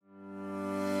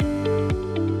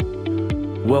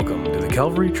Welcome to the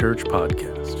Calvary Church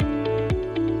Podcast.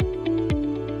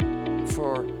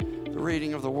 For the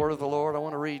reading of the Word of the Lord, I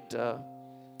want to read 2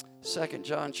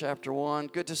 John chapter 1.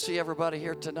 Good to see everybody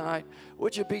here tonight.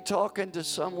 Would you be talking to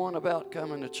someone about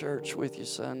coming to church with you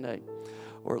Sunday,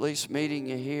 or at least meeting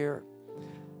you here?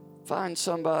 Find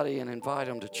somebody and invite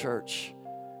them to church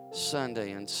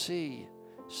Sunday and see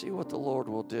what the Lord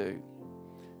will do.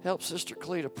 Help Sister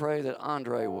Cleta pray that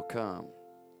Andre will come.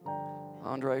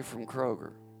 Andre from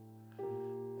Kroger.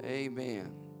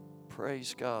 Amen.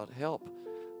 Praise God. Help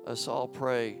us all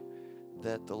pray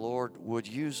that the Lord would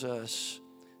use us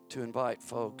to invite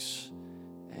folks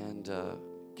and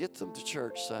get them to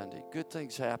church Sunday. Good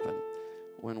things happen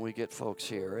when we get folks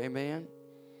here. Amen.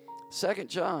 2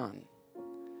 John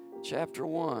chapter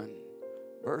 1,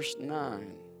 verse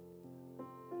 9.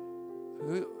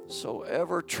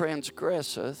 Whosoever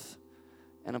transgresseth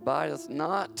and abideth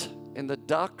not in the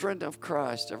doctrine of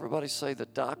Christ. Everybody say the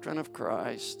doctrine of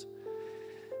Christ.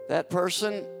 That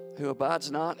person who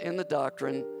abides not in the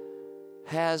doctrine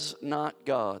has not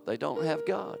God. They don't have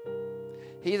God.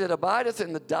 He that abideth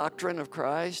in the doctrine of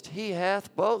Christ, he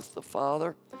hath both the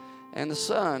Father and the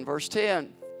Son. Verse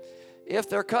 10, if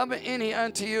there come any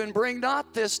unto you and bring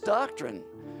not this doctrine,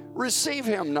 receive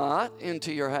him not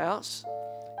into your house,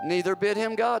 neither bid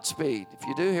him Godspeed. If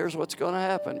you do, here's what's going to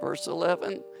happen. Verse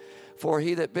 11, for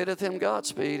he that biddeth him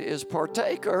Godspeed is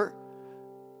partaker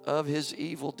of his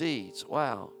evil deeds.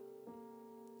 Wow,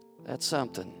 that's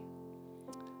something.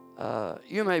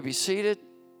 You may be seated.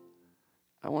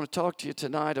 I want to talk to you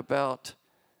tonight about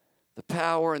the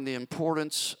power and the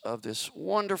importance of this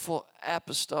wonderful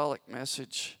apostolic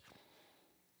message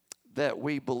that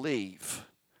we believe.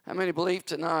 How many believe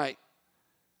tonight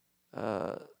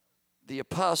the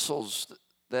apostles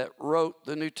that wrote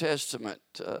the New Testament,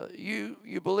 you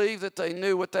believe that they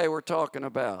knew what they were talking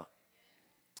about?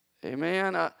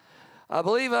 Amen. I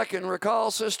believe I can recall,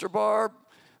 Sister Barb,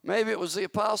 maybe it was the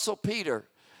Apostle Peter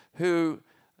who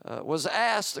was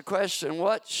asked the question,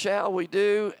 what shall we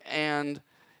do? And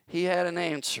he had an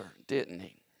answer, didn't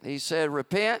he? He said,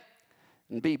 repent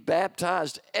and be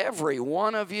baptized, every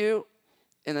one of you,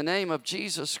 in the name of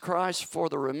Jesus Christ for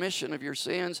the remission of your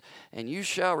sins, and you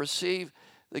shall receive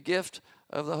the gift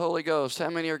of the Holy Ghost. How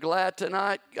many are glad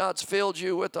tonight God's filled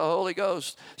you with the Holy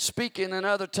Ghost, speaking in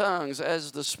other tongues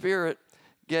as the Spirit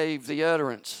gave the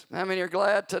utterance? How many are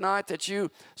glad tonight that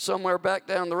you, somewhere back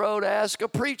down the road, ask a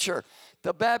preacher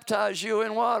to baptize you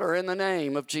in water in the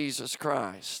name of Jesus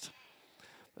Christ?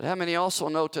 But how many also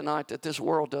know tonight that this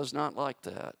world does not like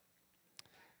that?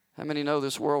 How many know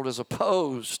this world is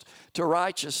opposed to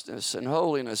righteousness and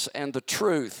holiness and the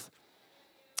truth?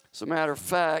 As a matter of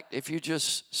fact, if you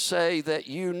just say that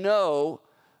you know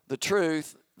the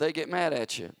truth, they get mad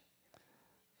at you.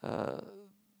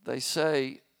 They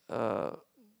say,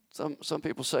 some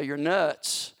people say you're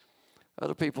nuts.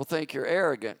 Other people think you're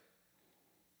arrogant.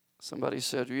 Somebody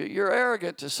said, you're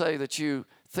arrogant to say that you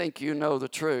think you know the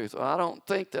truth. Well, I don't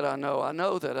think that I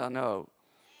know that I know.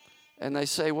 And they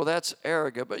say, well, that's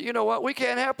arrogant. But you know what? We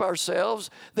can't help ourselves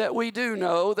that we do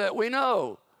know that we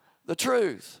know the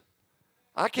truth.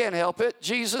 I can't help it.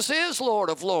 Jesus is Lord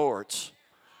of Lords.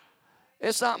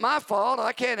 It's not my fault.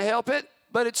 I can't help it.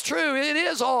 But it's true. It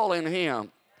is all in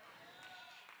Him.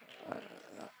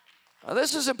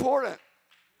 This is important.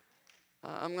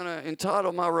 I'm going to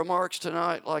entitle my remarks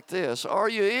tonight like this. Are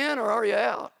you in or are you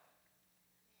out?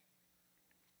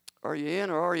 Are you in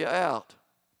or are you out?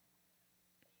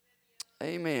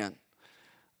 Amen.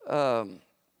 Turn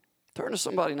to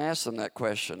somebody and ask them that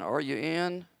question. Are you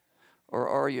in or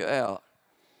are you out?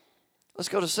 Let's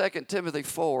go to 2 Timothy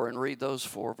 4 and read those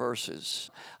 4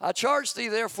 verses. I charge thee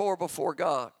therefore before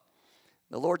God,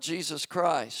 the Lord Jesus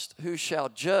Christ, who shall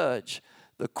judge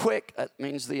the quick, that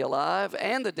means the alive,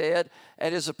 and the dead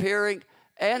at his appearing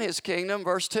and his kingdom.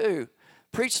 Verse 2,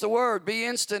 preach the word, be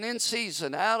instant in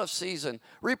season, out of season,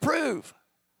 reprove.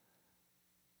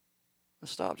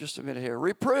 Let's stop just a minute here.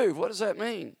 Reprove, what does that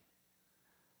mean?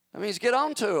 That means get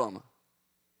on to them.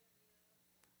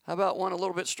 How about one a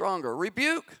little bit stronger?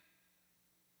 Rebuke.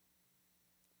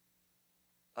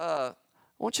 I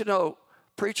want you to know,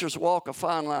 preachers walk a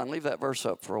fine line. Leave that verse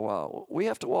up for a while. We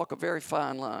have to walk a very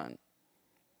fine line.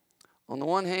 On the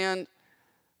one hand,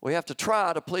 we have to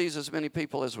try to please as many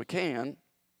people as we can.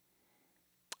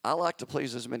 I like to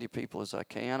please as many people as I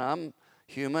can. I'm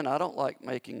human. I don't like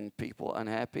making people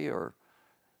unhappy or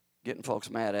getting folks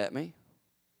mad at me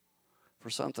for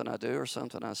something I do or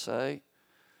something I say.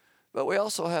 But we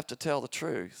also have to tell the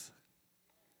truth.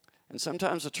 And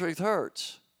sometimes the truth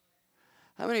hurts.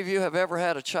 How many of you have ever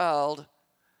had a child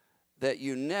that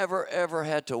you never ever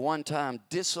had to one time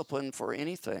discipline for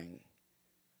anything.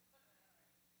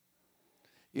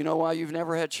 You know why you've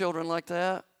never had children like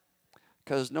that?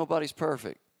 Because nobody's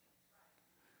perfect.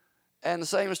 And the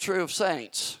same is true of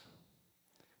saints,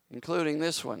 including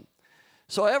this one.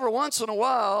 So every once in a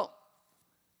while,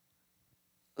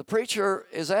 the preacher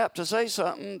is apt to say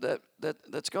something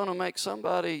that's going to make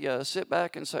somebody sit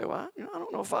back and say, well, I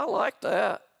don't know if I like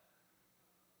that.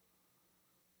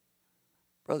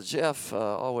 Brother Jeff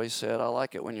always said, I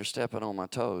like it when you're stepping on my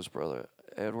toes, Brother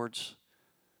Edwards.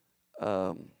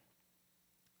 But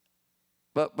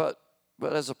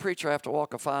as a preacher, I have to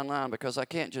walk a fine line because I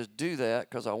can't just do that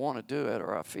because I want to do it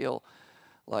or I feel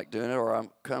like doing it or I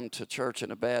come to church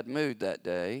in a bad mood that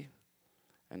day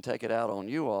and take it out on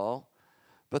you all.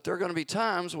 But there are going to be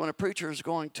times when a preacher is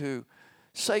going to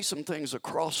say some things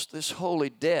across this holy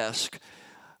desk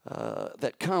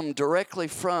that come directly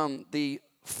from the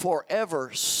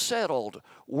forever settled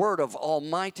word of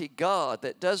Almighty God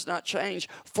that does not change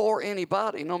for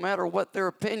anybody, no matter what their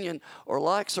opinion or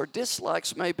likes or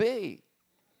dislikes may be.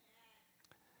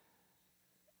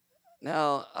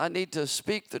 Now, I need to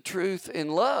speak the truth in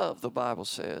love, the Bible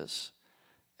says,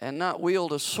 and not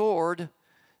wield a sword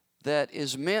that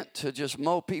is meant to just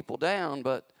mow people down,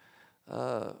 but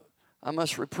I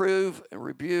must reprove and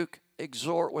rebuke,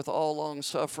 exhort with all long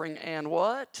suffering, and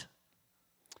what?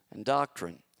 And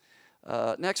doctrine.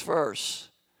 Next verse.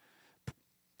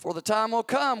 For the time will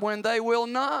come when they will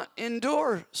not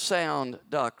endure sound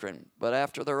doctrine, but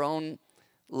after their own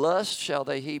lust shall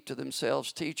they heap to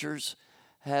themselves teachers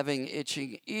having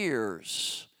itching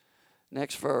ears.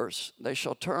 Next verse. They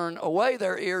shall turn away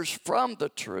their ears from the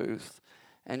truth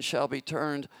and shall be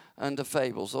turned unto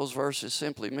fables. Those verses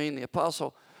simply mean the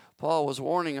Apostle Paul was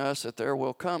warning us that there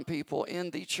will come people in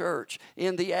the church,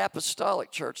 in the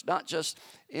apostolic church, not just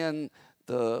in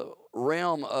the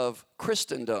realm of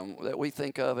Christendom that we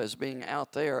think of as being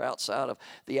out there outside of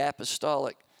the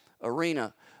apostolic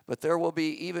arena. But there will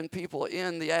be even people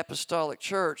in the apostolic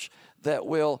church that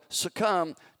will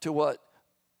succumb to what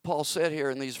Paul said here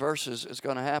in these verses is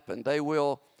going to happen. They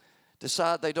will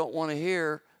decide they don't want to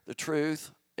hear the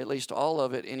truth, at least all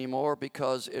of it anymore,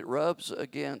 because it rubs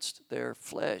against their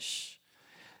flesh.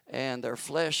 And their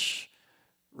flesh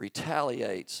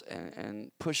retaliates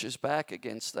and pushes back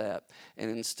against that. And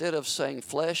instead of saying,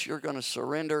 flesh, you're going to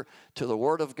surrender to the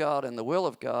Word of God and the will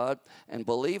of God and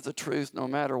believe the truth no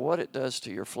matter what it does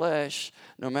to your flesh,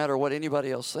 no matter what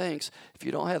anybody else thinks. If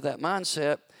you don't have that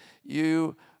mindset,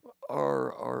 you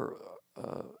are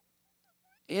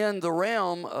in the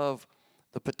realm of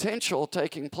the potential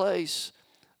taking place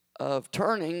of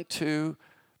turning to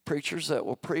preachers that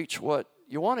will preach what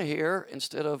you want to hear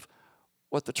instead of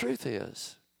what the truth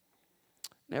is.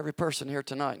 And every person here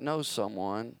tonight knows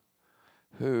someone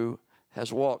who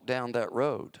has walked down that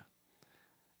road,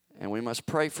 and we must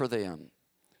pray for them.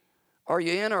 Are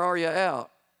you in or are you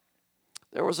out?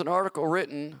 There was an article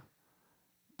written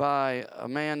by a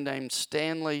man named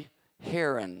Stanley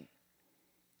Heron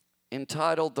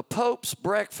entitled The Pope's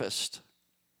Breakfast.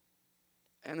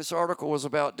 And this article was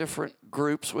about different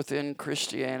groups within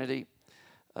Christianity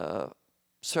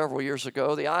several years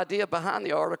ago. The idea behind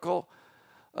the article,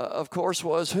 of course,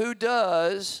 was who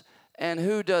does and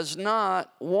who does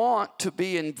not want to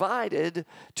be invited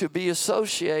to be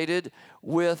associated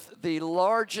with the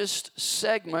largest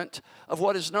segment of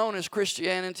what is known as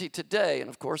Christianity today. And,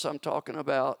 of course, I'm talking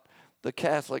about the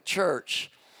Catholic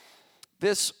Church.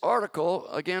 This article,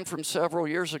 again from several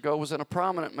years ago, was in a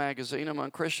prominent magazine among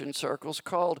Christian circles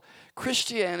called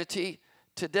Christianity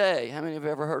Today. How many have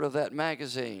ever heard of that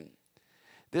magazine?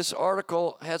 This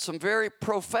article had some very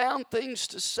profound things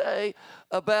to say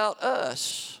about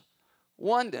us,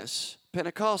 oneness,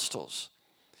 Pentecostals.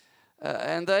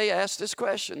 And they asked this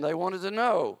question. They wanted to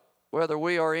know whether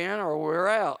we are in or we're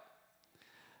out.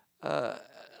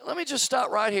 Let me just stop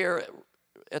right here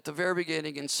at the very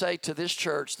beginning and say to this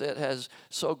church that has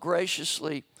so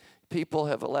graciously, people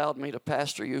have allowed me to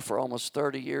pastor you for almost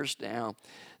 30 years now.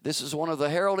 This is one of the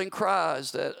heralding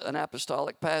cries that an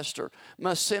apostolic pastor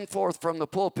must send forth from the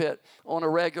pulpit on a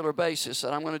regular basis,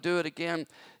 and I'm going to do it again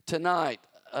tonight.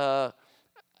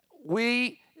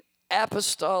 We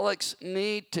apostolics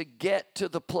need to get to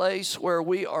the place where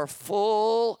we are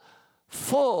full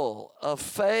of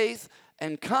faith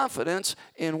and confidence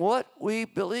in what we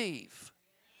believe.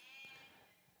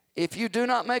 If you do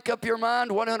not make up your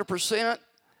mind 100%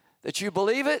 that you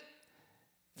believe it,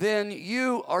 then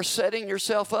you are setting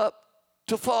yourself up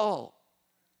to fall.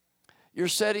 You're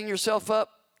setting yourself up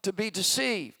to be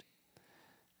deceived.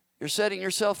 You're setting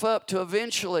yourself up to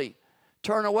eventually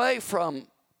turn away from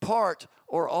part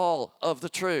or all of the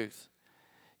truth.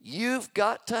 You've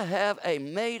got to have a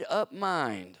made-up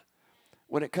mind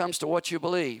when it comes to what you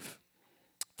believe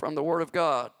from the Word of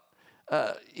God.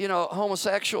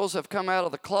 Homosexuals have come out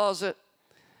of the closet.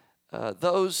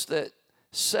 Those that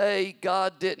say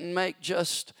God didn't make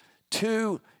just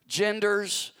two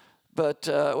genders, but,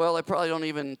 they probably don't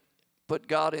even put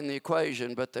God in the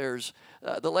equation. But there's,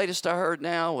 the latest I heard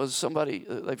now was somebody,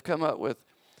 they've come up with,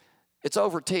 it's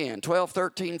over 10, 12,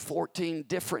 13, 14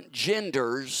 different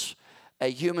genders a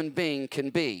human being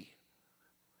can be.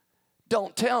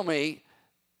 Don't tell me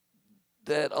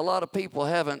that a lot of people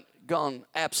haven't gone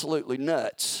absolutely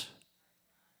nuts.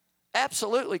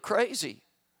 Absolutely crazy.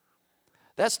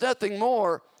 That's nothing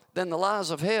more than the lies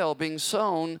of hell being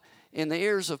sown in the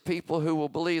ears of people who will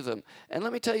believe them. And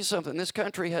let me tell you something. This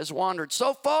country has wandered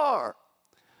so far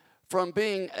from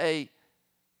being a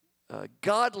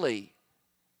godly,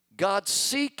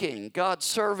 God-seeking,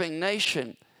 God-serving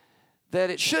nation that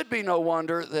it should be no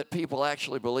wonder that people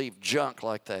actually believe junk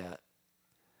like that.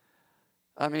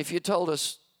 I mean, if you told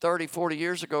us 30, 40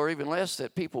 years ago or even less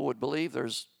that people would believe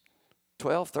there's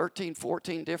 12, 13,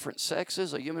 14 different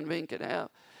sexes a human being can have,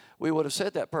 we would have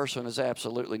said that person is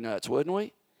absolutely nuts, wouldn't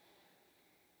we?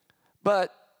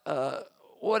 But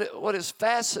what is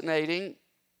fascinating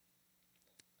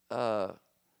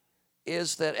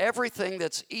is that everything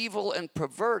that's evil and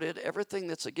perverted, everything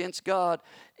that's against God,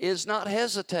 is not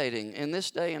hesitating in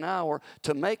this day and hour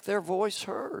to make their voice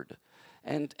heard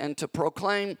and to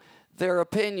proclaim their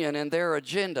opinion and their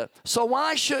agenda. So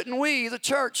why shouldn't we, the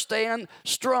church, stand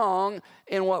strong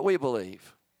in what we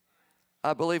believe?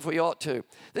 I believe we ought to.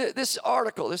 This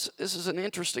article, this is an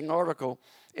interesting article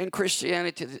in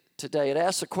Christianity Today. It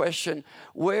asks the question,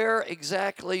 where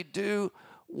exactly do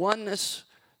oneness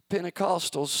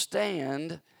Pentecostals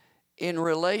stand in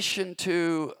relation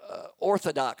to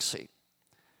orthodoxy?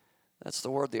 That's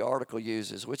the word the article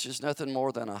uses, which is nothing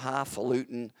more than a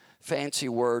highfalutin, fancy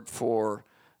word for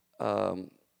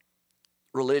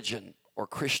religion or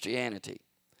Christianity.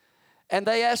 And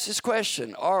they ask this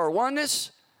question, are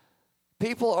oneness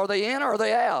people, are they in or are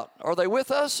they out? Are they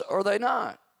with us or are they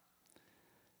not?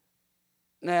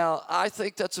 Now, I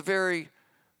think that's a very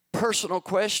personal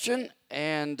question,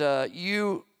 and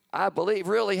you, I believe,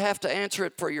 really have to answer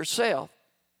it for yourself.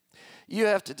 You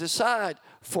have to decide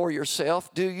for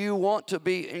yourself, do you want to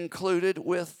be included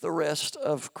with the rest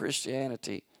of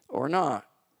Christianity or not?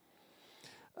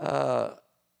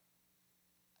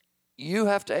 You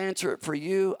have to answer it for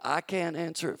you. I can't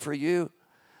answer it for you.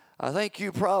 I think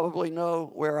you probably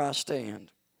know where I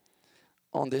stand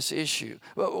on this issue.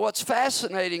 But what's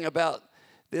fascinating about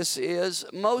this is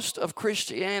most of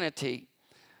Christianity,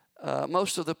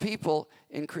 most of the people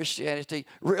in Christianity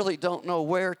really don't know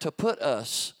where to put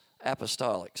us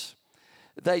apostolics.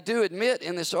 They do admit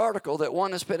in this article that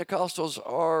oneness Pentecostals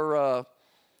are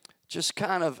just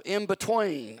kind of in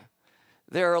between.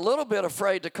 They're a little bit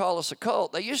afraid to call us a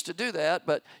cult. They used to do that,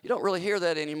 but you don't really hear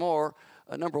that anymore.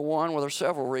 Number one, well, there's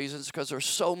several reasons, because there's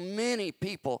so many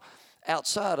people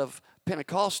outside of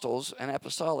Pentecostals and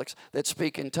apostolics that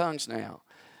speak in tongues now.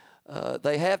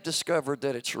 They have discovered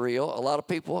that it's real. A lot of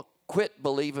people quit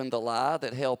believing the lie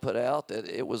that hell put out, that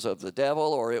it was of the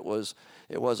devil or it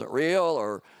wasn't real,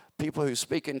 or people who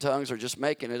speak in tongues are just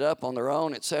making it up on their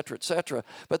own, etc., etc.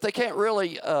 But they can't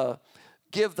really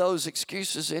give those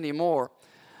excuses anymore.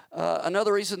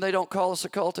 Another reason they don't call us a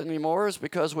cult anymore is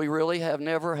because we really have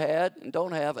never had and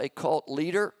don't have a cult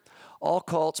leader. All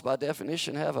cults, by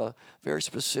definition, have a very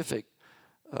specific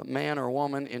man or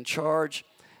woman in charge.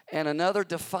 And another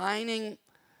defining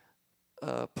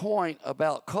point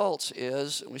about cults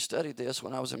is, and we studied this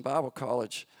when I was in Bible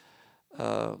college,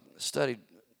 studied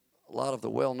a lot of the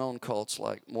well-known cults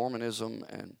like Mormonism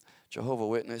and Jehovah's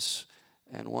Witness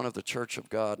and one of the Church of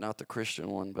God, not the Christian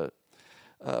one, but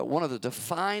one of the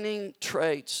defining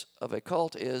traits of a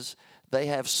cult is they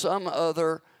have some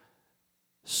other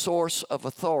source of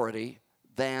authority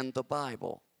than the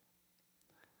Bible.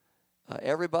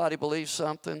 Everybody believes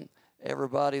something.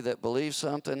 Everybody that believes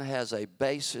something has a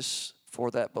basis for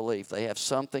that belief. They have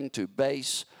something to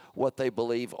base what they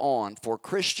believe on. For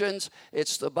Christians,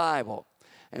 it's the Bible.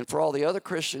 And for all the other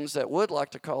Christians that would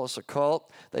like to call us a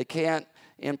cult, they can't,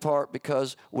 in part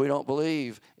because we don't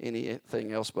believe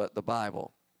anything else but the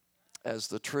Bible as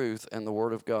the truth and the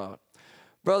Word of God.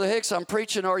 Brother Hicks, I'm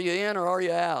preaching, are you in or are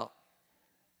you out?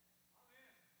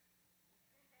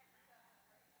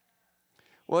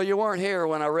 Well, you weren't here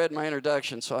when I read my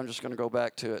introduction, so I'm just going to go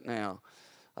back to it now.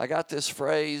 I got this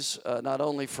phrase not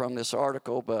only from this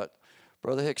article, but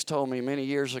Brother Hicks told me many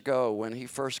years ago when he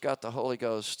first got the Holy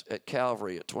Ghost at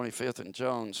Calvary at 25th and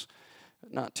Jones.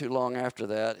 not too long after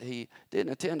that. He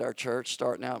didn't attend our church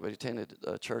starting out, but he attended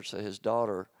a church that his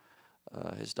daughter's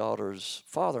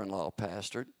father-in-law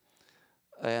pastored.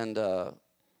 And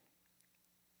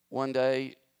one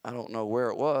day, I don't know where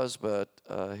it was, but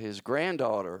his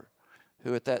granddaughter,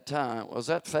 who at that time, was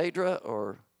that Phaedra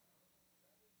or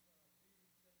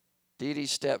Dee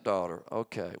Dee's stepdaughter?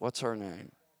 Okay, what's her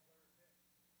name?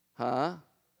 Huh?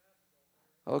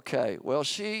 Okay, well,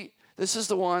 this is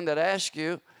the one that asked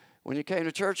you when you came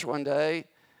to church one day,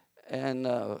 and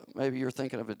maybe you're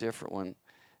thinking of a different one,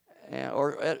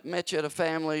 or met you at a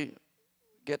family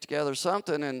get-together or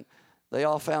something, and they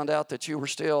all found out that you were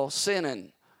still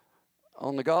sinning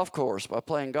on the golf course by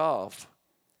playing golf.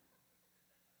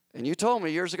 And you told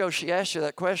me years ago she asked you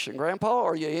that question, Grandpa,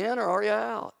 are you in or are you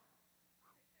out?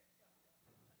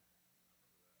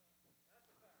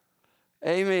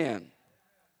 Amen.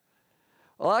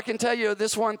 Well, I can tell you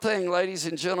this one thing, ladies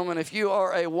and gentlemen. If you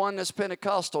are a Oneness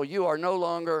Pentecostal, you are no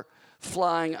longer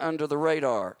flying under the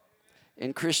radar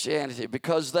in Christianity,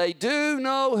 because they do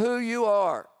know who you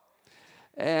are.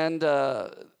 And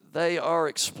they are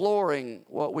exploring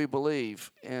what we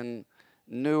believe in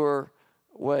newer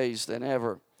ways than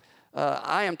ever.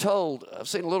 I am told, I've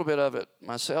seen a little bit of it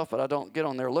myself, but I don't get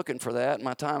on there looking for that.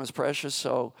 My time is precious,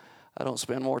 so I don't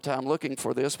spend more time looking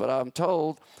for this, but I'm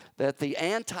told that the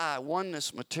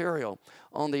anti-oneness material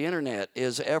on the internet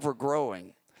is ever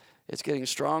growing. It's getting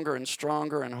stronger and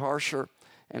stronger and harsher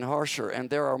and harsher, and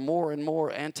there are more and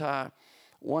more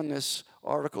anti-oneness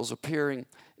articles appearing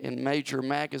in major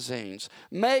magazines.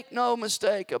 Make no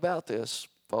mistake about this,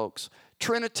 folks.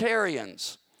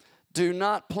 Trinitarians do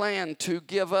not plan to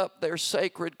give up their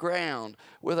sacred ground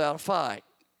without a fight.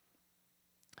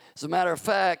 As a matter of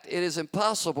fact, it is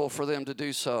impossible for them to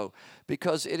do so,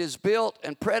 because it is built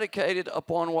and predicated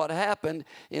upon what happened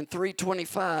in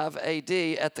 325 AD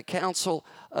at the Council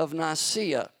of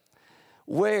Nicaea,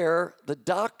 where the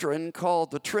doctrine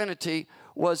called the Trinity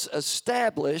was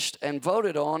established and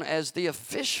voted on as the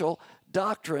official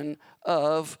doctrine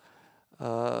of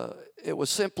it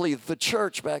was simply the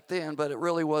church back then, but it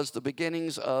really was the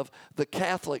beginnings of the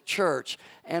Catholic Church.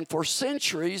 And for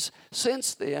centuries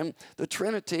since then, the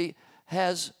Trinity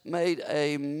has made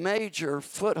a major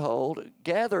foothold,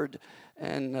 gathered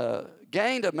and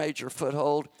gained a major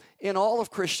foothold in all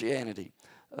of Christianity,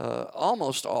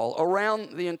 almost all,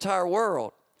 around the entire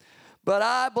world. But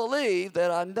I believe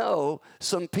that I know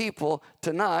some people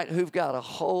tonight who've got a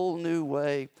whole new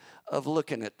way of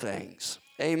looking at things.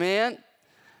 Amen?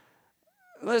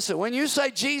 Listen, when you say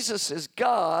Jesus is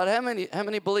God, how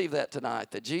many believe that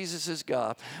tonight, that Jesus is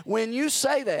God? When you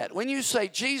say that, when you say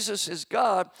Jesus is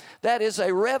God, that is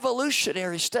a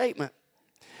revolutionary statement.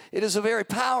 It is a very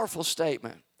powerful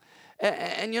statement.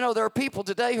 And you know, there are people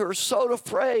today who are so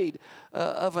afraid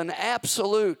of an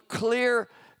absolute,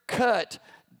 clear-cut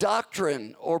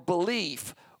doctrine or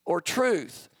belief or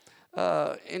truth.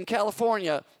 In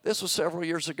California, this was several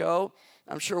years ago.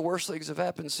 I'm sure worse things have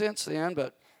happened since then,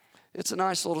 but it's a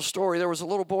nice little story. There was a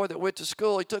little boy that went to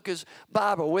school. He took his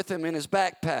Bible with him in his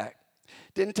backpack.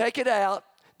 Didn't take it out,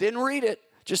 didn't read it,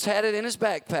 just had it in his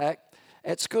backpack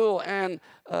at school. And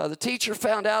the teacher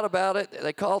found out about it.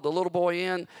 They called the little boy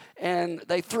in, and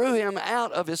they threw him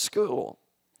out of his school.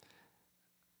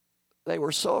 They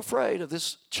were so afraid of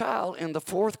this child in the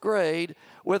 4th grade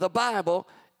with a Bible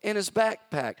in his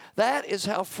backpack. That is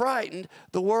how frightened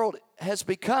the world has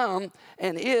become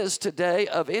and is today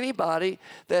of anybody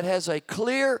that has a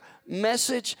clear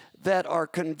message, that are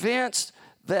convinced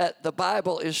that the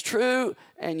Bible is true,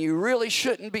 and you really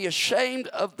shouldn't be ashamed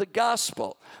of the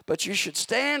gospel, but you should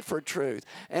stand for truth.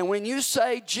 And when you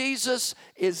say Jesus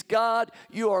is God,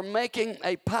 you are making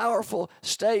a powerful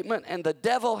statement, and the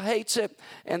devil hates it.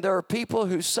 And there are people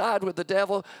who side with the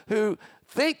devil who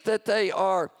think that they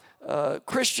are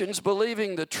Christians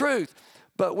believing the truth.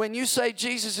 But when you say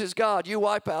Jesus is God, you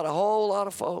wipe out a whole lot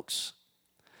of folks.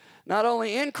 Not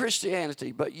only in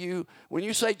Christianity, but when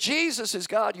you say Jesus is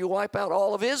God, you wipe out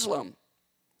all of Islam.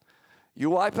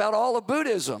 You wipe out all of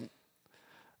Buddhism.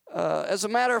 As a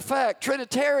matter of fact,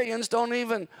 Trinitarians don't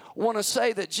even want to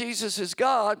say that Jesus is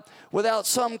God without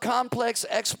some complex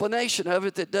explanation of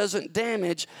it that doesn't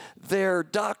damage their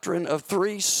doctrine of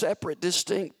 3 separate,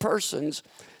 distinct persons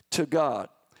to God.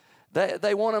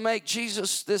 They want to make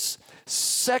Jesus this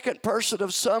second person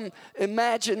of some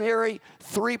imaginary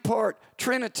 3-part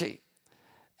Trinity.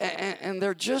 And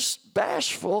they're just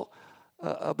bashful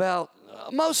about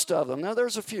most of them. Now,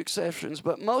 there's a few exceptions,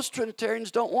 but most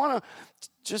Trinitarians don't want to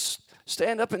just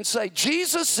stand up and say,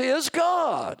 Jesus is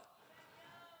God.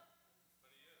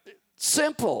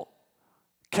 Simple.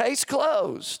 Case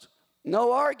closed.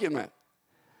 No argument.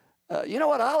 You know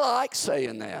what? I like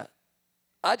saying that.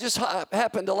 I just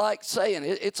happen to like saying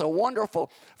it. It's a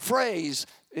wonderful phrase,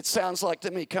 it sounds like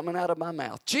to me, coming out of my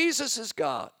mouth. Jesus is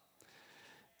God.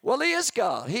 Well, He is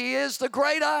God. He is the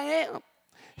great I am.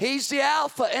 He's the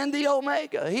Alpha and the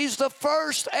Omega. He's the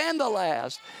first and the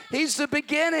last. He's the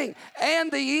beginning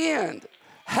and the end.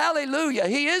 Hallelujah.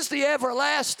 He is the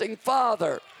everlasting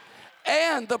Father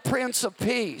and the Prince of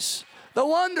Peace, the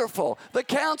Wonderful, the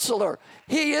Counselor.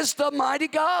 He is the mighty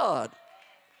God.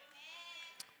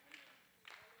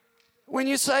 When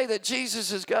you say that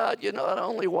Jesus is God, you not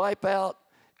only wipe out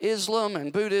Islam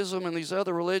and Buddhism and these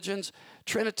other religions.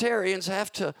 Trinitarians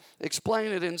have to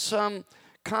explain it in some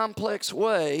complex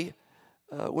way.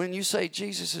 When you say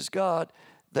Jesus is God,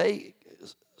 they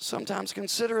sometimes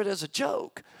consider it as a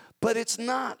joke, but it's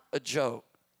not a joke.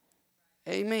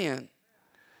 Amen.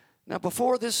 Now,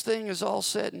 before this thing is all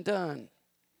said and done,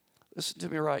 listen to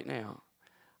me right now.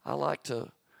 I like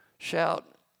to shout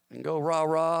and go rah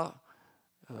rah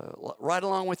right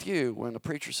along with you when the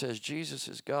preacher says Jesus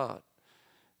is God.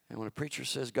 And when a preacher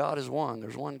says God is one,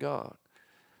 there's one God.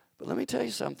 But let me tell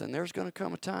you something. There's going to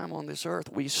come a time on this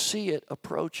earth, we see it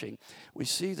approaching. We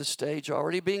see the stage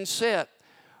already being set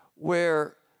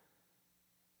where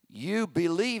you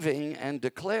believing and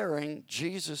declaring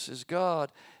Jesus is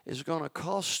God is going to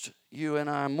cost you and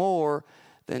I more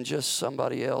than just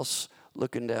somebody else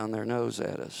looking down their nose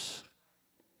at us.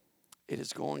 It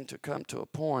is going to come to a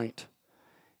point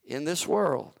in this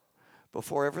world,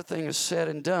 before everything is said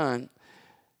and done,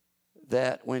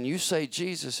 that when you say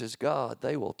Jesus is God,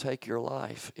 they will take your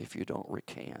life if you don't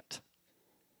recant.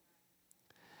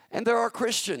 And there are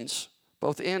Christians,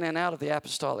 both in and out of the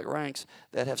apostolic ranks,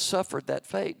 that have suffered that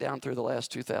fate down through the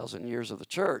last 2,000 years of the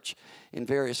church in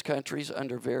various countries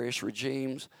under various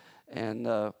regimes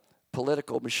and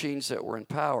political machines that were in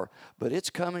power. But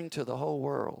it's coming to the whole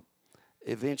world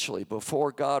eventually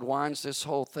before God winds this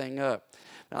whole thing up.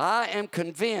 Now, I am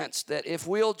convinced that if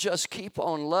we'll just keep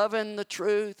on loving the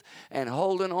truth and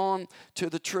holding on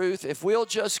to the truth, if we'll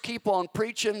just keep on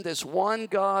preaching this one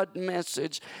God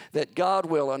message, that God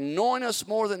will anoint us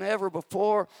more than ever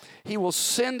before. He will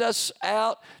send us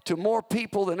out to more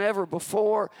people than ever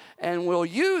before, and will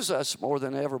use us more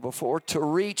than ever before to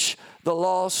reach the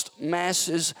lost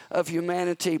masses of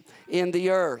humanity in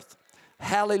the earth.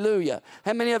 Hallelujah.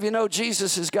 How many of you know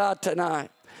Jesus is God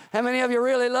tonight? How many of you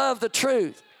really love the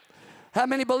truth? How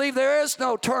many believe there is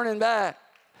no turning back?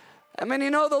 How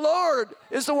many know the Lord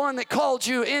is the one that called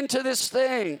you into this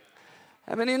thing?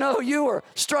 How many know you were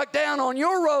struck down on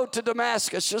your road to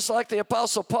Damascus, just like the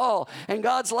Apostle Paul, and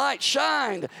God's light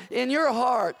shined in your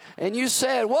heart, and you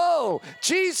said, whoa,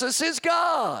 Jesus is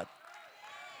God.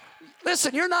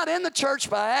 Listen, you're not in the church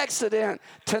by accident.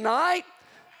 Tonight,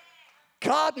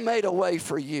 God made a way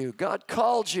for you. God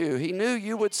called you. He knew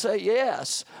you would say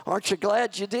yes. Aren't you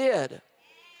glad you did?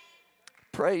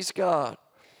 Praise God.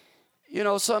 You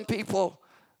know, some people,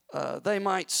 they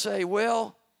might say,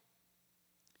 well,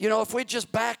 you know, if we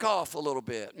just back off a little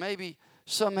bit, maybe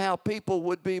somehow people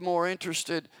would be more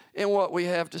interested in what we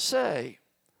have to say.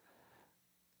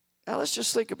 Now, let's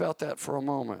just think about that for a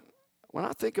moment. When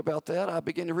I think about that, I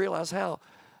begin to realize how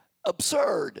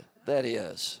absurd that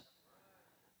is.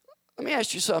 Let me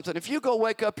ask you something. If you go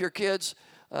wake up your kids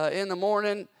in the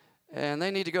morning and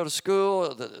they need to go to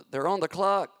school, they're on the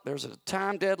clock, there's a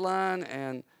time deadline,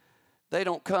 and they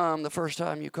don't come the first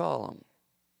time you call them,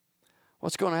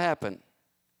 what's going to happen?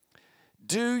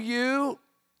 Do you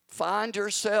find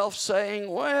yourself saying,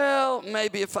 well,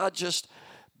 maybe if I just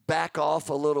back off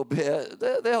a little bit,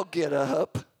 they'll get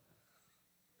up?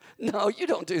 No, you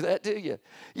don't do that, do you?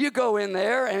 You go in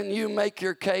there and you make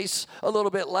your case a little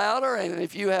bit louder, and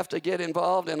if you have to get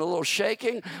involved in a little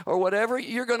shaking or whatever,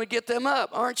 you're going to get them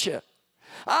up, aren't you?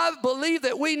 I believe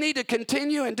that we need to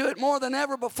continue and do it more than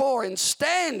ever before in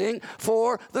standing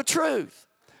for the truth.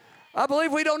 I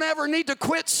believe we don't ever need to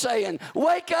quit saying,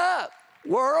 wake up,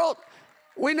 world.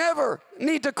 We never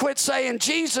need to quit saying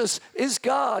Jesus is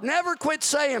God. Never quit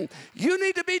saying you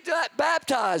need to be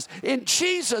baptized in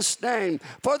Jesus' name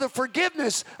for the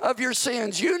forgiveness of your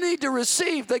sins. You need to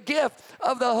receive the gift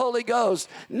of the Holy Ghost.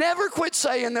 Never quit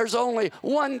saying there's only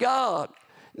one God.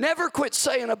 Never quit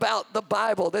saying about the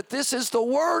Bible that this is the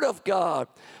Word of God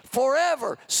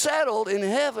forever settled in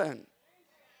heaven.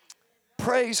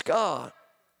 Praise God.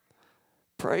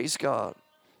 Praise God.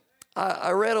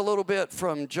 I read a little bit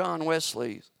from John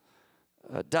Wesley's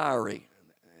diary,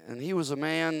 and he was a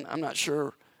man, I'm not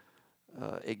sure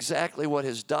exactly what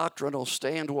his doctrinal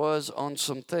stand was on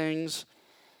some things,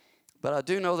 but I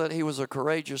do know that he was a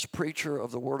courageous preacher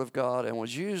of the Word of God and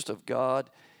was used of God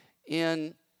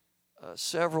in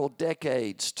several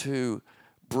decades to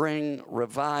bring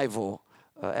revival,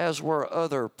 as were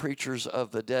other preachers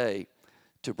of the day,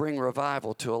 to bring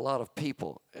revival to a lot of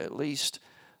people. At least,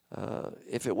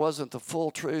 if it wasn't the full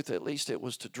truth, at least it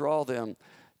was to draw them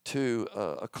to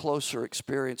a closer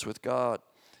experience with God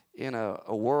in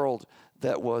a world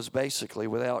that was basically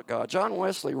without God. John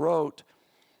Wesley wrote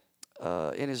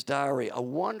in his diary a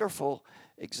wonderful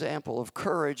example of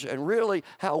courage and really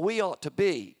how we ought to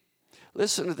be.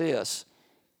 Listen to this.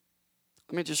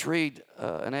 Let me just read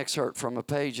an excerpt from a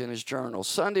page in his journal.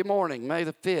 Sunday morning, May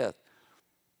the 5th,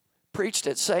 preached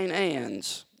at St.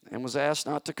 Anne's and was asked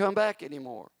not to come back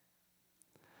anymore.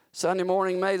 Sunday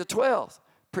morning, May the 12th,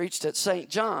 preached at St.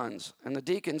 John's, and the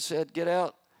deacon said, get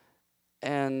out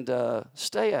and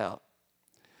stay out.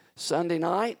 Sunday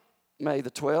night, May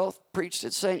the 12th, preached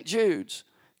at St. Jude's.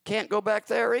 Can't go back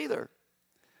there either.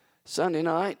 Sunday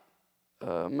night,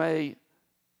 May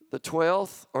the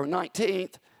 12th or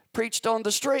 19th, preached on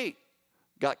the street.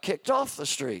 Got kicked off the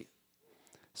street.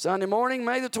 Sunday morning,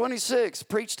 May the 26th,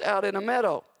 preached out in a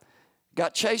meadow.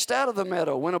 Got chased out of the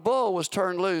meadow when a bull was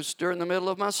turned loose during the middle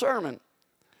of my sermon.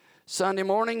 Sunday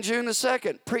morning, June the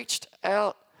 2nd, preached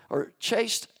out at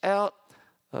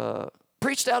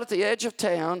the edge of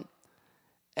town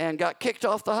and got kicked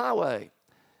off the highway.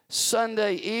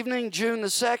 Sunday evening, June the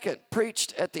 2nd,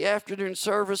 preached at the afternoon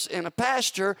service in a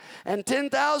pasture, and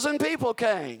 10,000 people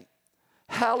came.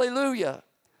 Hallelujah.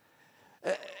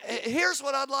 Here's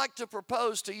what I'd like to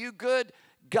propose to you good,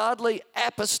 godly,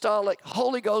 apostolic,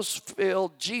 Holy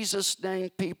Ghost-filled,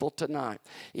 Jesus-named people tonight.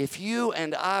 If you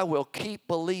and I will keep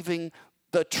believing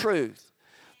the truth,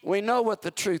 we know what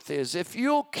the truth is. If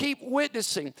you'll keep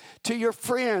witnessing to your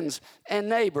friends and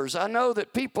neighbors. I know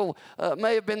that people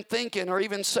may have been thinking or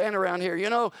even saying around here, you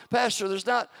know, Pastor, there's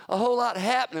not a whole lot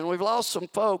happening. We've lost some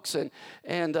folks,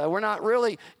 and we're not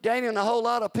really gaining a whole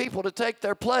lot of people to take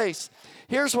their place.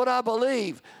 Here's what I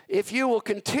believe. If you will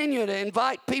continue to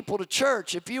invite people to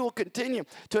church, if you will continue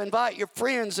to invite your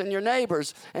friends and your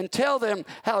neighbors and tell them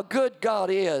how good God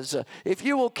is, if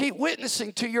you will keep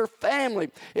witnessing to your family,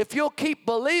 if you'll keep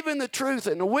believing the truth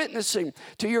and witnessing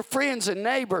to your friends and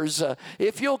neighbors,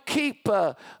 if you'll keep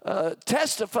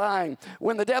testifying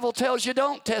when the devil tells you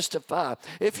don't testify,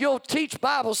 if you'll teach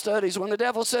Bible studies when the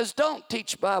devil says don't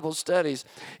teach Bible studies,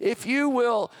 if you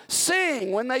will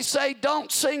sing when they say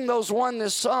don't sing those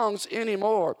oneness songs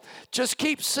anymore, just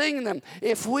keep singing them.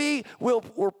 If we will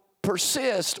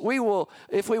persist,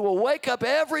 if we will wake up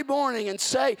every morning and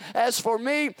say, as for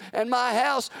me and my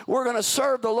house, we're going to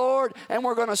serve the Lord and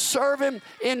we're going to serve Him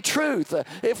in truth.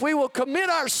 If we will commit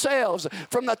ourselves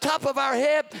from the top of our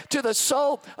head to the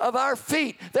sole of our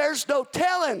feet, there's no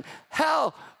telling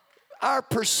how our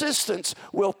persistence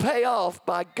will pay off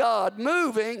by God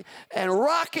moving and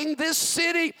rocking this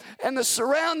city and the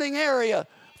surrounding area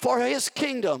for His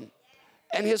kingdom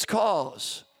and His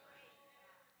cause.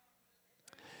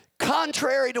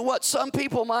 Contrary to what some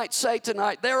people might say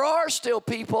tonight, there are still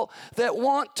people that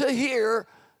want to hear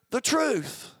the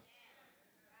truth.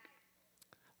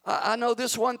 I know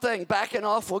this one thing, backing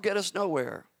off will get us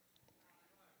nowhere.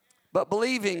 But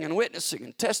believing and witnessing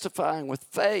and testifying with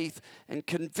faith and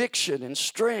conviction and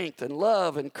strength and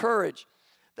love and courage,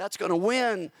 that's going to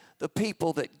win the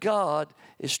people that God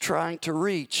is trying to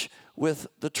reach with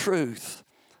the truth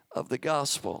of the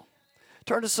gospel.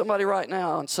 Turn to somebody right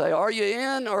now and say, are you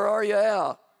in or are you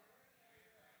out?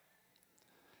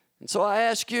 And so I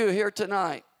ask you here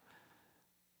tonight,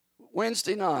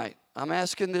 Wednesday night, I'm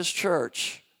asking this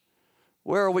church,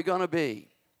 where are we going to be?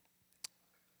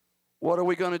 What are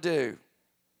we going to do?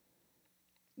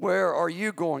 Where are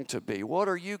you going to be? What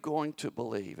are you going to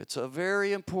believe? It's a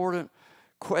very important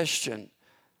question.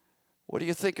 What do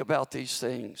you think about these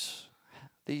things?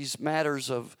 These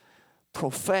matters of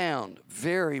profound,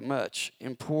 very much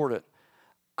important.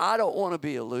 I don't want to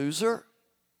be a loser.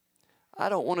 I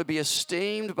don't want to be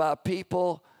esteemed by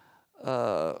people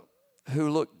who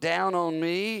look down on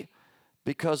me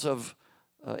because of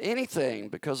anything,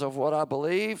 because of what I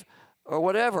believe or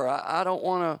whatever. I don't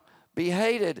want to be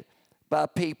hated by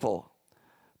people.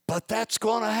 But that's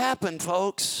going to happen,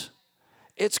 folks.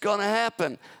 It's going to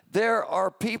happen. There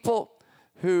are people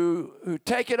who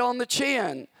take it on the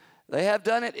chin. They have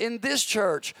done it in this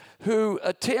church, who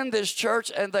attend this church,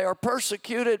 and they are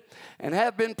persecuted and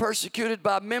have been persecuted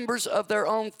by members of their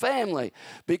own family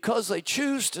because they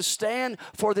choose to stand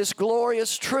for this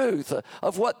glorious truth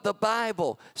of what the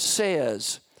Bible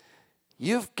says.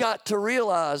 You've got to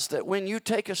realize that when you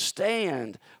take a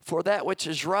stand for that which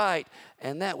is right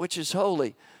and that which is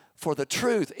holy, for the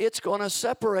truth, it's going to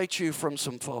separate you from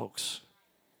some folks.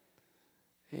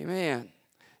 Amen.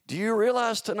 Do you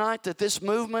realize tonight that this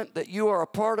movement that you are a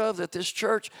part of, that this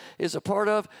church is a part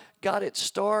of, got its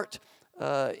start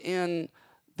in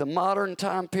the modern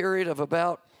time period of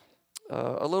about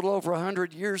a little over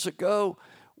 100 years ago,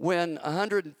 when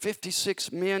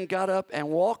 156 men got up and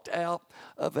walked out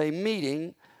of a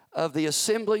meeting of the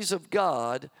Assemblies of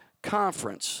God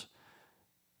conference.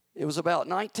 It was about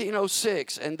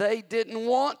 1906, and they didn't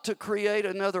want to create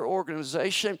another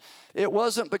organization. It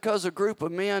wasn't because a group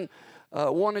of men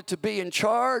wanted to be in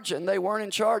charge, and they weren't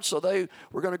in charge, so they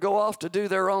were going to go off to do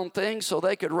their own thing so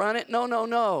they could run it.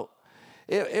 No.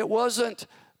 It wasn't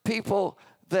people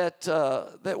that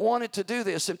wanted to do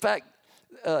this. In fact,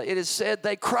 it is said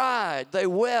they cried, they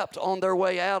wept on their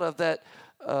way out of that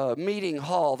meeting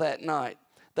hall that night.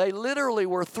 They literally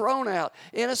were thrown out,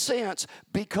 in a sense,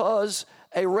 because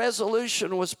a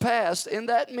resolution was passed in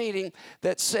that meeting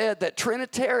that said that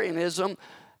Trinitarianism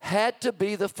had to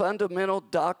be the fundamental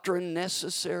doctrine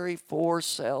necessary for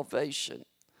salvation.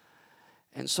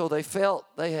 And so they felt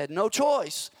they had no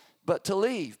choice but to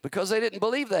leave because they didn't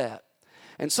believe that.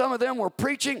 And some of them were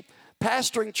preaching,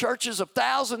 pastoring churches of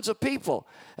thousands of people.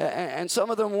 And some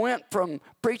of them went from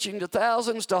preaching to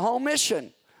thousands to home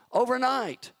mission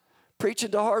overnight,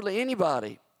 preaching to hardly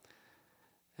anybody.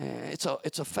 It's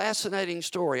a fascinating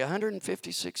story.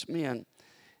 156 men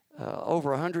over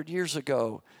 100 years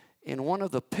ago, in one of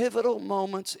the pivotal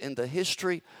moments in the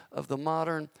history of the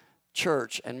modern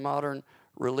church and modern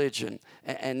religion.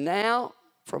 And now,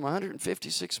 from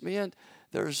 156 men,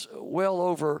 there's well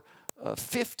over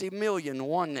 50 million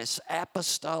oneness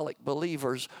apostolic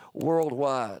believers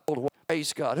worldwide.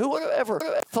 Praise God. Who would have ever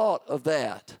thought of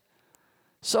that?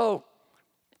 So,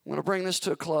 I'm going to bring this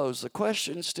to a close. The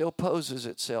question still poses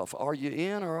itself. Are you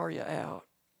in or are you out?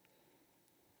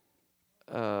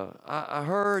 I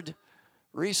heard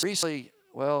recently,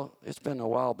 well, it's been a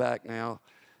while back now,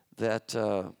 that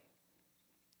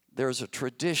there's a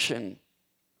tradition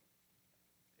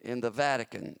in the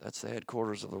Vatican. That's the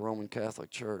headquarters of the Roman Catholic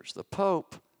Church. The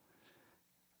Pope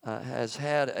has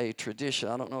had a tradition.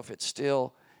 I don't know if it's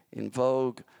still in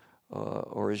vogue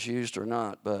or is used or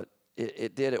not, but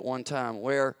it did at one time,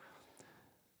 where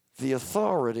the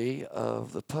authority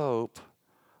of the Pope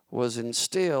was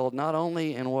instilled not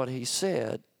only in what he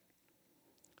said.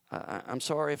 I'm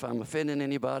sorry if I'm offending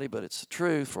anybody, but it's the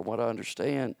truth from what I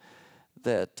understand,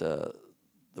 that the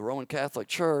Roman Catholic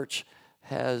Church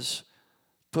has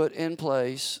put in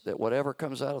place that whatever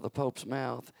comes out of the Pope's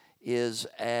mouth is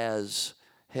as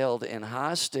held in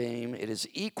high esteem. It is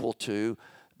equal to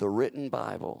the written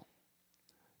Bible.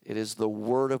 It is the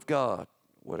Word of God,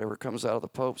 whatever comes out of the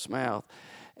Pope's mouth.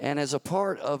 And as a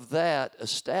part of that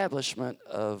establishment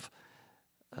of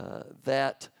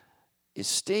that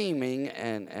esteeming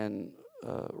and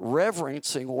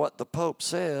reverencing what the Pope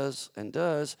says and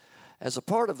does, as a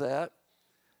part of that,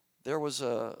 there was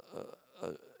a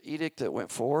edict that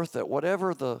went forth that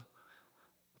whatever the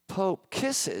Pope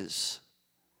kisses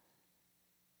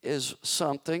is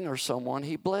something or someone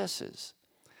he blesses.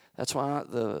 That's why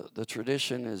the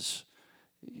tradition is,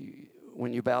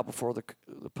 when you bow before the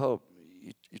Pope,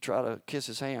 you try to kiss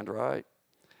his hand, right?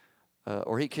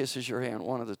 Or he kisses your hand,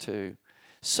 one of the two.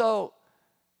 So,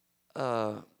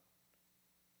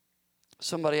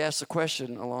 somebody asked the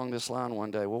question along this line one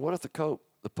day, well, what if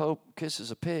the Pope kisses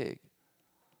a pig?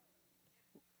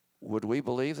 Would we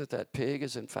believe that that pig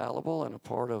is infallible and a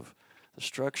part of the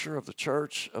structure of the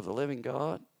church of the living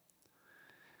God?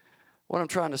 What I'm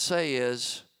trying to say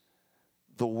is,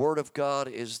 the Word of God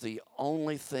is the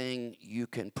only thing you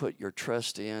can put your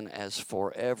trust in as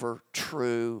forever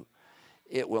true.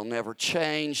 It will never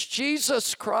change.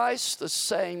 Jesus Christ, the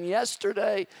same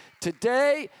yesterday,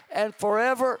 today, and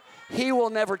forever. He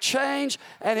will never change,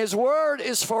 and His Word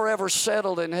is forever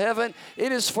settled in heaven.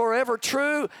 It is forever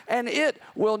true, and it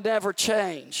will never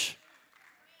change.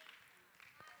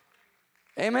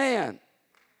 Amen.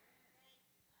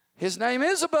 His name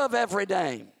is above every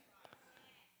name.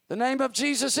 The name of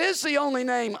Jesus is the only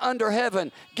name under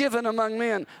heaven given among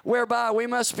men whereby we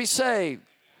must be saved.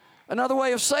 Another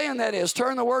way of saying that is,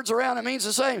 turn the words around, it means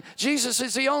the same. Jesus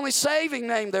is the only saving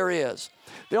name there is.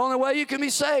 The only way you can be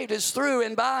saved is through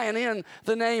and by and in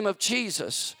the name of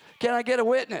Jesus. Can I get a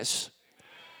witness?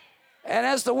 And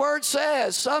as the word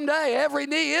says, someday every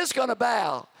knee is going to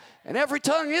bow and every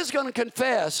tongue is going to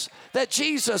confess that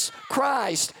Jesus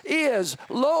Christ is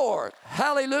Lord.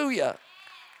 Hallelujah.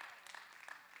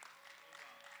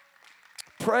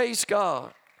 Praise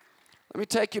God. Let me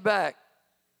take you back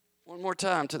one more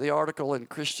time to the article in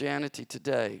Christianity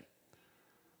Today.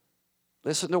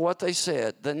 Listen to what they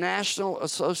said. The National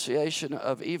Association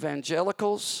of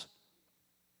Evangelicals,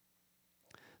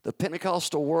 the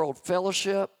Pentecostal World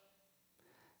Fellowship,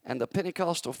 and the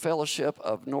Pentecostal Fellowship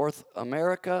of North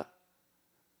America.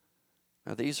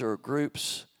 Now, these are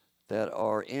groups that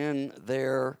are in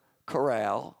their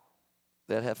corral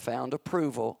that have found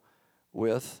approval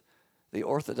with the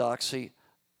orthodoxy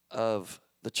of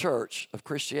the Church of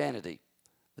Christianity,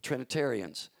 the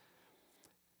Trinitarians.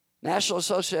 National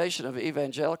Association of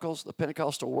Evangelicals, the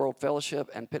Pentecostal World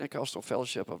Fellowship, and Pentecostal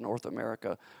Fellowship of North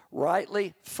America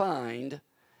rightly find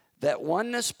that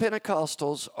oneness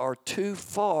Pentecostals are too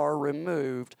far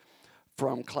removed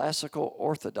from classical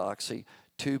orthodoxy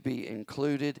to be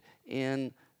included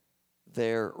in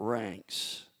their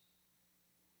ranks.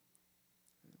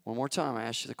 One more time, I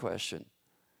ask you the question.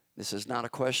 This is not a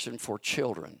question for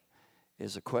children. It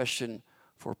is a question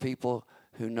for people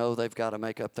who know they've got to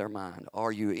make up their mind.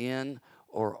 Are you in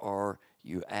or are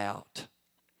you out?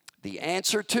 The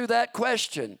answer to that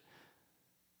question,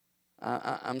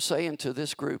 I'm saying to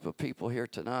this group of people here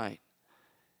tonight,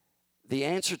 the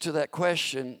answer to that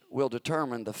question will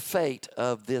determine the fate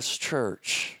of this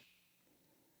church.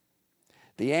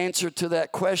 The answer to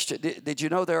that question, did you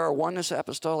know there are oneness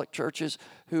apostolic churches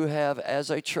who have, as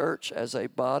a church, as a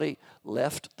body,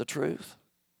 left the truth?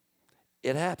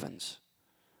 It happens.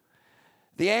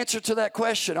 The answer to that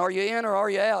question, are you in or are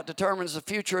you out, determines the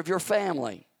future of your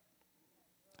family.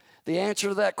 The answer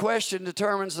to that question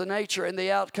determines the nature and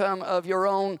the outcome of your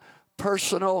own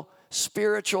personal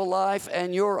spiritual life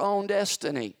and your own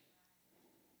destiny.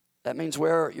 That means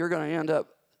where you're going to end up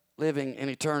living in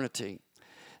eternity.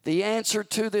 The answer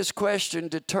to this question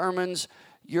determines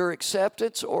your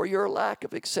acceptance or your lack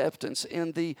of acceptance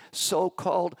in the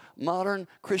so-called modern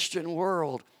Christian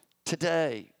world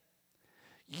today.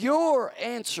 Your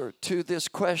answer to this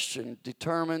question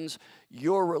determines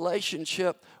your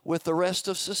relationship with the rest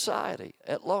of society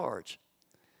at large.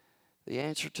 The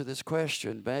answer to this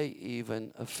question may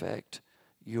even affect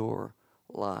your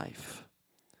life.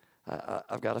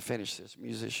 I've got to finish this.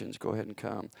 Musicians, go ahead and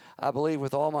come. I believe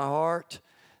with all my heart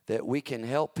that we can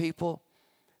help people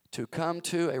to come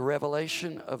to a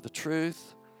revelation of the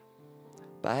truth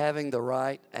by having the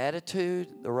right attitude,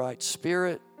 the right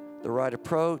spirit, the right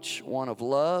approach, one of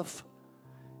love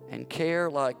and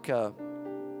care, like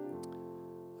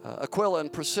Aquila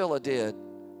and Priscilla did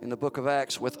in the book of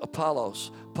Acts with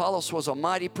Apollos. Apollos was a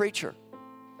mighty preacher.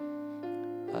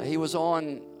 He was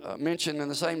mentioned in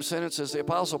the same sentence as the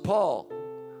Apostle Paul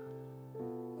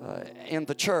in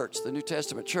the church, the New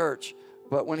Testament church.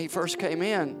 But when he first came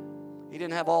in, he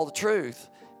didn't have all the truth.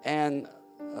 And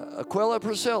Aquila and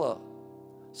Priscilla,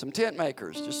 some tent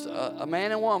makers, just a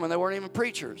man and woman, they weren't even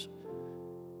preachers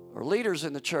or leaders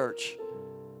in the church.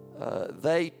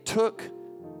 They took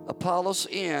Apollos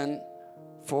in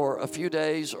for a few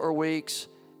days or weeks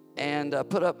and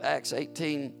put up Acts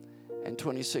 18 and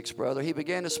 26, brother. He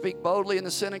began to speak boldly in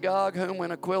the synagogue, whom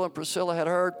when Aquila and Priscilla had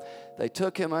heard, they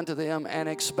took him unto them and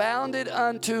expounded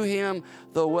unto him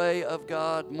the way of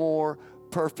God more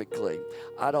perfectly.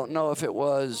 I don't know if it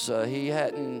was he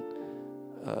hadn't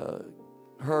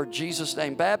heard Jesus'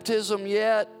 name baptism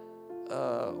yet,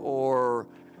 or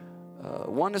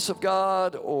oneness of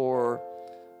God, or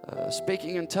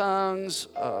speaking in tongues,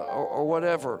 or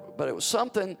whatever. But it was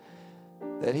something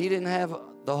that he didn't have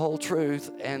the whole truth,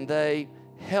 and they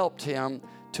helped him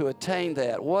to attain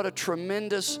that. What a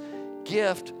tremendous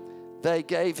gift they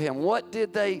gave him. What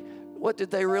did they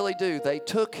really do? They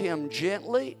took him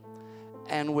gently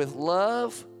and with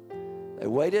love. They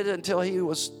waited until he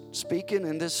was speaking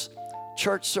in this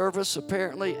church service,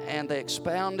 apparently, and they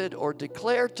expounded or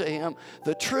declared to him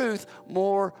the truth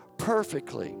more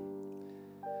perfectly.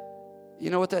 You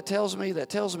know what that tells me?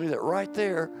 That tells me that right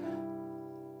there,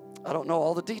 I don't know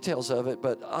all the details of it,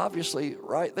 but obviously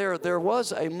right there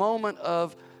was a moment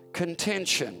of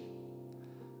contention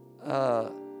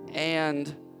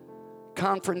and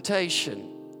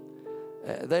confrontation.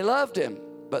 They loved him,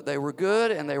 but they were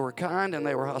good and they were kind and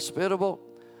they were hospitable,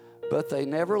 but they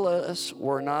nevertheless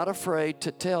were not afraid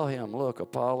to tell him, look,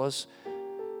 Apollos,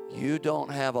 you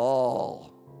don't have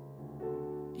all.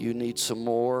 You need some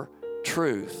more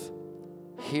truth.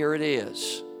 Here it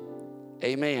is.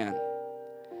 Amen.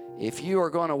 If you are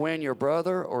going to win your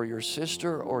brother or your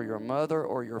sister or your mother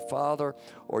or your father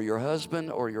or your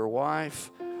husband or your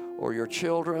wife or your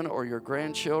children or your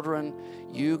grandchildren,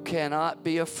 you cannot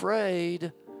be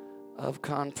afraid of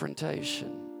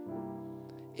confrontation.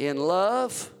 In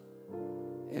love,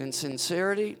 in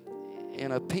sincerity,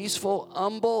 in a peaceful,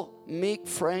 humble, meek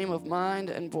frame of mind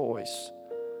and voice.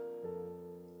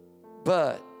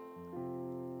 But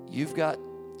you've got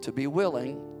to be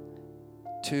willing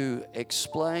to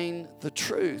explain the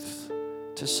truth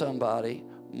to somebody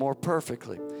more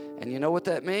perfectly. And you know what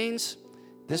that means?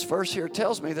 this verse here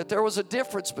tells me that there was a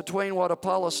difference between what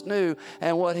Apollos knew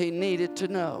and what he needed to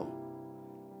know.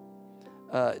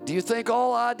 Do you think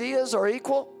all ideas are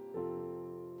equal?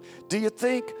 Do you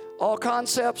think all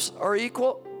concepts are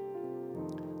equal?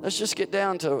 Let's just get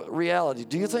down to reality.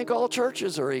 Do you think all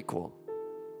churches are equal?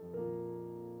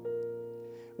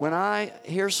 When I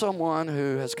hear someone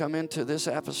who has come into this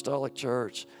apostolic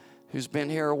church, who's been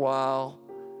here a while,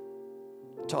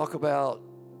 talk about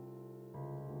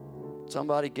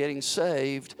somebody getting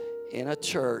saved in a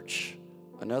church,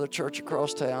 another church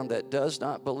across town that does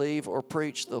not believe or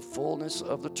preach the fullness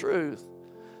of the truth,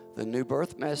 the new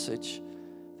birth message,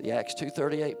 the Acts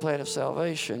 2:38 plan of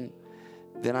salvation,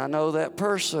 then I know that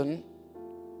person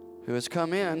who has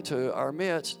come into our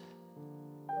midst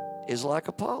is like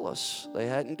Apollos. They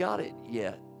hadn't got it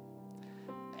yet.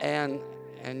 And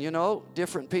you know,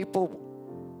 different people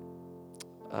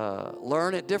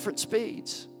learn at different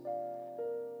speeds.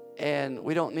 And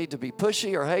we don't need to be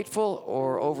pushy or hateful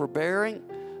or overbearing,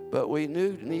 but we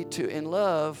need to, in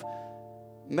love,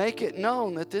 make it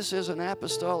known that this is an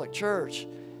apostolic church.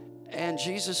 And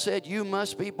Jesus said, you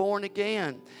must be born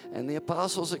again. And the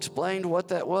apostles explained what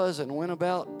that was and went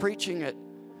about preaching it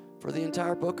for the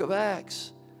entire book of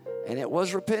Acts. And it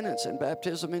was repentance and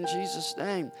baptism in Jesus'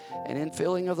 name and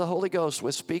infilling of the Holy Ghost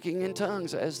with speaking in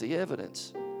tongues as the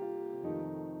evidence.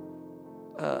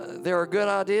 There are good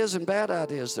ideas and bad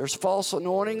ideas. There's false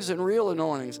anointings and real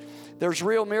anointings. There's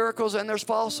real miracles and there's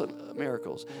false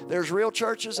miracles. There's real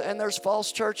churches and there's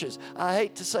false churches. I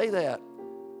hate to say that.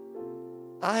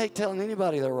 I hate telling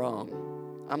anybody they're wrong.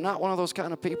 I'm not one of those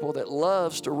kind of people that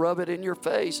loves to rub it in your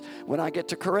face when I get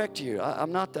to correct you.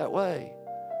 I'm not that way.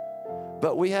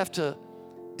 But we have to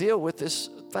deal with this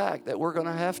fact that we're going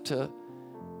to have to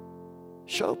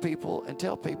show people and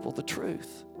tell people the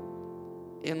truth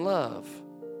in love.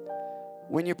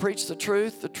 When you preach the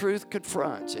truth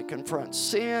confronts. It confronts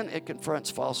sin. It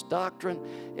confronts false doctrine.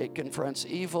 It confronts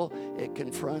evil. It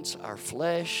confronts our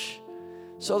flesh.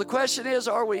 So the question is,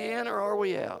 are we in or are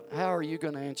we out? How are you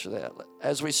going to answer that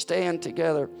as we stand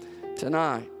together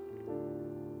tonight?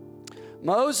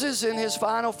 Moses, in his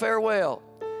final farewell,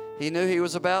 he knew he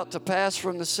was about to pass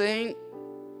from the scene.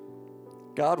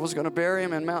 God was going to bury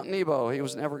him in Mount Nebo. He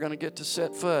was never going to get to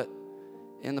set foot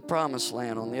in the promised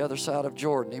land on the other side of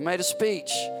Jordan. He made a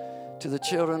speech to the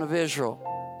children of Israel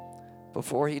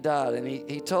before he died. And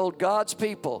he told God's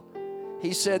people,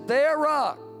 he said, their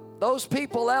rock, those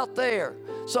people out there.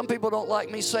 Some people don't like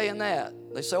me saying that.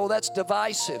 They say, oh, that's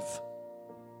divisive.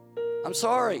 I'm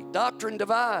sorry, doctrine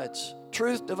divides,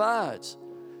 truth divides.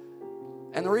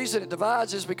 And the reason it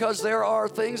divides is because there are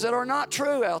things that are not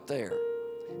true out there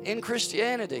in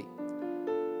Christianity.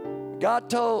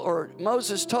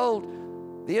 Moses told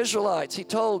the Israelites, he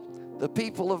told the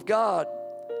people of God,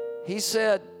 he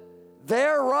said,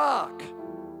 their rock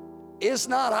is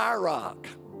not our rock.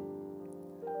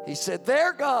 He said,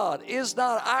 their God is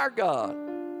not our God.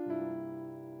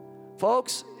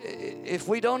 Folks, if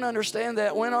we don't understand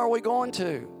that, when are we going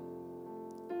to?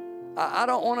 I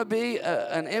don't want to be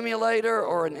an emulator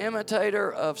or an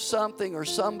imitator of something or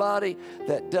somebody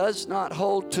that does not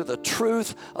hold to the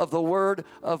truth of the Word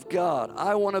of God.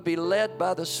 I want to be led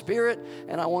by the Spirit,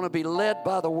 and I want to be led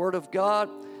by the Word of God.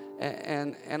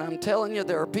 And I'm telling you,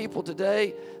 there are people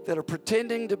today that are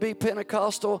pretending to be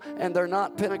Pentecostal, and they're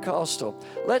not Pentecostal.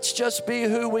 Let's just be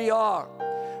who we are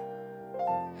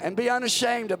and be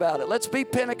unashamed about it. Let's be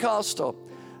Pentecostal.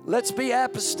 Let's be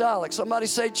apostolic. Somebody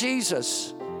say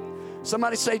Jesus.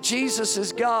 Somebody say Jesus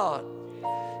is God.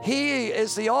 He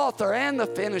is the author and the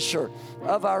finisher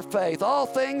of our faith. All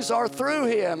things are through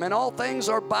Him, and all things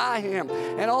are by Him,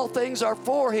 and all things are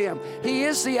for Him. He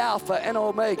is the Alpha and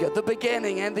Omega, the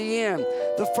beginning and the end,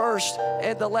 the first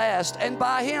and the last. And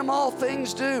by Him all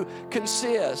things do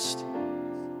consist.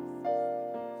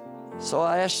 So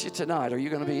I ask you tonight, are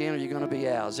you going to be in or are you going to be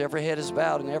out? As every head is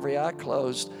bowed and every eye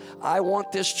closed, I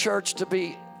want this church to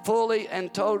be fully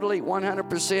and totally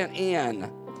 100%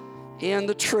 in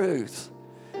the truth.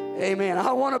 Amen.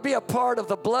 I want to be a part of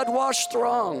the blood-washed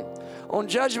throng on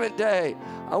Judgment Day.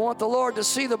 I want the Lord to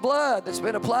see the blood that's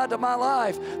been applied to my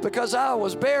life because I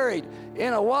was buried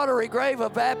in a watery grave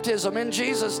of baptism in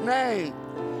Jesus' name.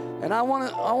 And I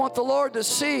want the Lord to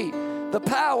see the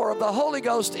power of the Holy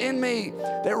Ghost in me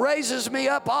that raises me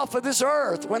up off of this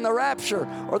earth when the rapture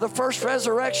or the first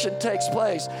resurrection takes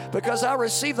place, because I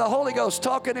receive the Holy Ghost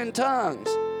talking in tongues.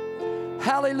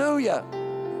 Hallelujah.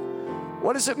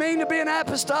 What does it mean to be an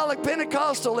apostolic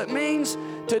Pentecostal? It means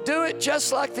to do it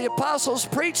just like the apostles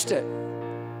preached it.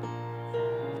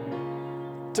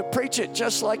 To preach it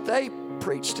just like they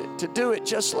preached it. To do it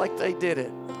just like they did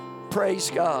it. Praise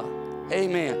God.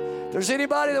 Amen. If there's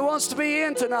anybody that wants to be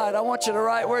in tonight, I want you to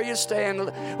right where you stand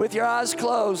with your eyes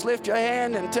closed, lift your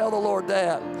hand and tell the Lord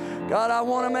that. God, I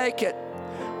want to make it.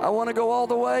 I want to go all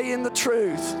the way in the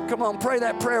truth. Come on, pray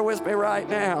that prayer with me right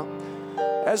now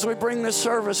as we bring this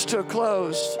service to a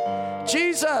close.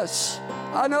 Jesus,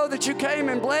 I know that you came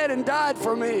and bled and died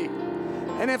for me.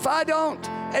 And if I don't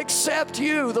accept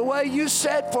you the way you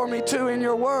said for me to in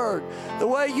your word, the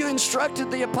way you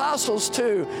instructed the apostles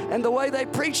to, and the way they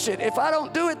preached it, if I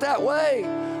don't do it that way,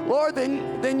 Lord,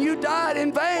 then you died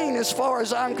in vain as far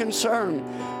as I'm concerned,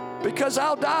 because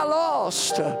I'll die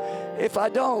lost if I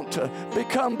don't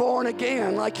become born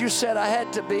again like you said I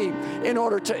had to be in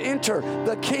order to enter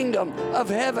the kingdom of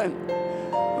heaven.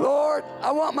 Lord,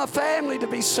 I want my family to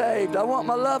be saved. I want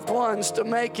my loved ones to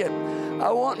make it.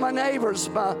 I want my neighbors,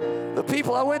 the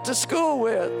people I went to school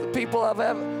with, the people I've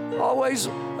always,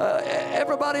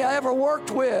 everybody I ever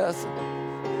worked with.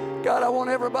 God, I want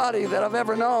everybody that I've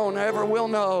ever known, ever will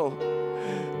know,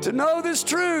 to know this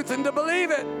truth and to believe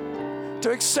it,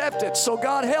 to accept it. So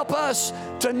God, help us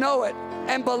to know it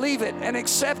and believe it and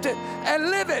accept it and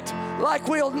live it like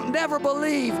we'll never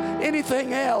believe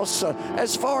anything else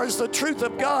as far as the truth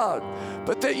of God.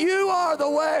 But that you are the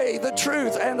way, the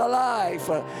truth, and the life.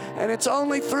 And it's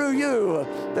only through you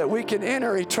that we can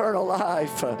enter eternal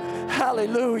life.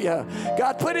 Hallelujah.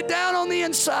 God, put it down on the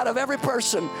inside of every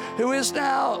person who is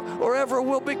now or ever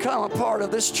will become a part of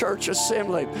this church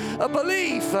assembly. A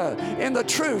belief in the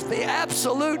truth, the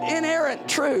absolute inerrant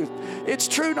truth. It's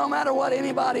true no matter what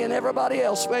anybody and everybody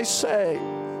else may say.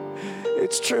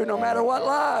 It's true no matter what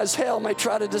lies hell may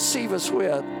try to deceive us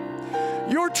with.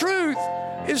 Your truth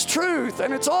is truth,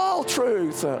 and it's all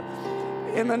truth.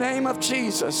 In the name of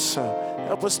Jesus,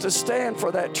 help us to stand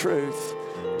for that truth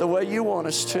the way you want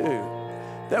us to,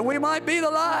 that we might be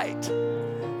the light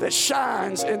that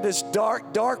shines in this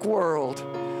dark, dark world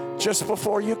just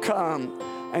before you come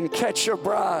and catch your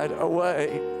bride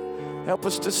away. Help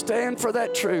us to stand for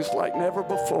that truth like never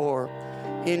before.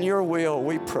 In your will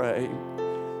we pray,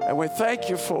 and we thank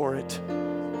you for it,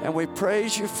 and we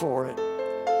praise you for it.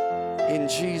 In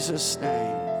Jesus'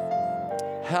 name.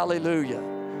 Hallelujah.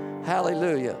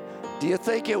 Hallelujah. Do you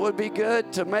think it would be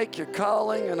good to make your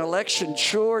calling and election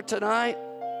sure tonight?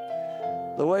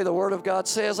 The way the Word of God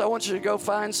says, I want you to go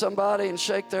find somebody and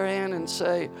shake their hand and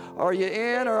say, are you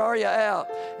in or are you out?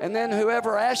 And then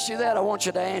whoever asks you that, I want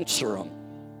you to answer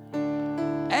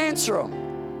them. Answer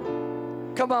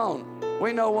them. Come on.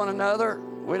 We know one another.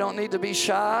 We don't need to be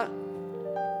shy.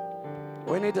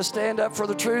 We need to stand up for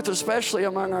the truth, especially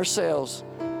among ourselves.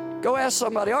 Go ask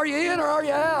somebody, are you in or are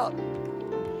you out?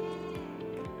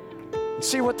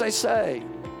 See what they say.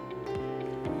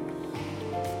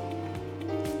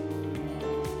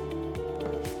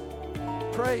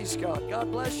 Praise God.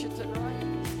 God bless you tonight.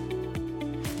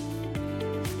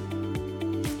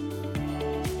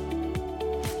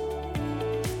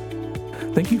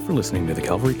 Thank you for listening to the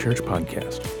Calvary Church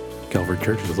Podcast. Calvary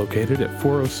Church is located at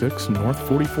 406 North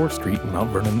 44th Street in Mount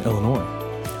Vernon, Illinois.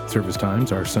 Service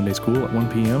times are Sunday school at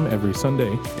 1 p.m. every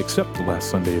Sunday, except the last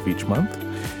Sunday of each month,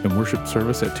 and worship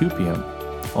service at 2 p.m.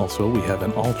 Also, we have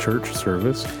an all-church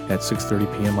service at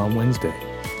 6:30 p.m. on Wednesday.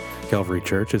 Calvary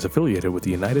Church is affiliated with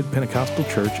the United Pentecostal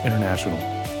Church International.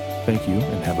 Thank you,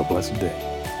 and have a blessed day.